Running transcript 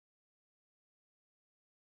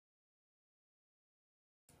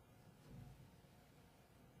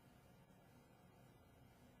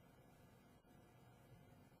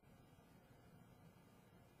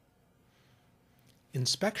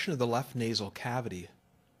Inspection of the left nasal cavity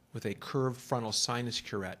with a curved frontal sinus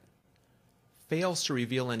curette fails to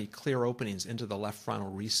reveal any clear openings into the left frontal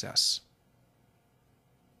recess.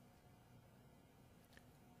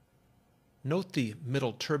 Note the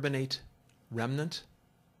middle turbinate remnant,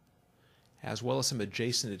 as well as some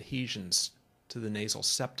adjacent adhesions to the nasal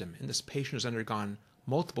septum. And this patient has undergone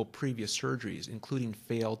multiple previous surgeries, including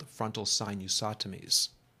failed frontal sinusotomies.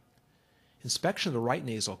 Inspection of the right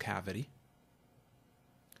nasal cavity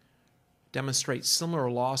demonstrates similar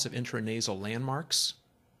loss of intranasal landmarks.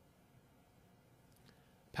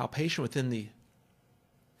 Palpation within the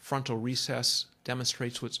frontal recess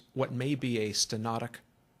demonstrates what may be a stenotic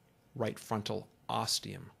right frontal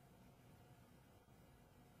ostium.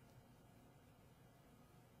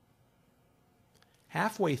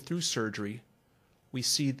 Halfway through surgery, we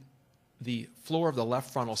see the floor of the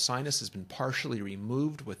left frontal sinus has been partially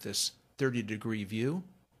removed with this 30-degree view.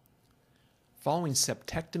 Following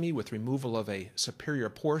septectomy with removal of a superior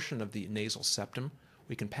portion of the nasal septum,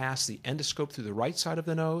 we can pass the endoscope through the right side of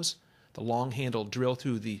the nose, the long-handled drill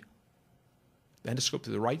through the endoscope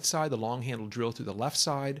through the right side, the long-handled drill through the left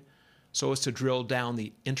side, so as to drill down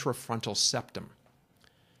the intrafrontal septum.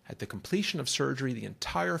 At the completion of surgery, the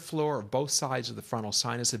entire floor of both sides of the frontal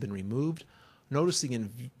sinus have been removed. Notice the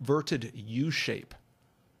inverted U shape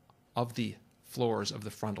of the floors of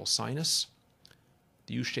the frontal sinus,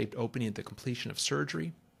 the U-shaped opening at the completion of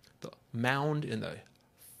surgery. The mound in the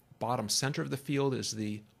bottom center of the field is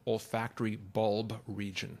the olfactory bulb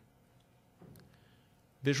region.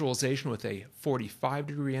 Visualization with a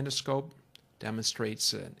 45-degree endoscope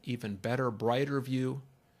demonstrates an even better, brighter view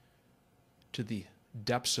to the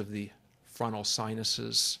depths of the frontal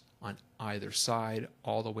sinuses on either side,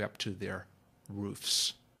 all the way up to their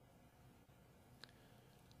roofs.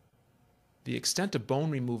 The extent of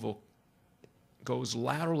bone removal goes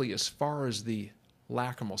laterally as far as the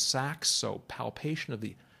lacrimal sacs, so palpation of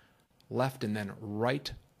the left and then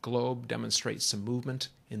right globe demonstrates some movement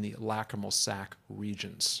in the lacrimal sac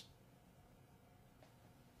regions.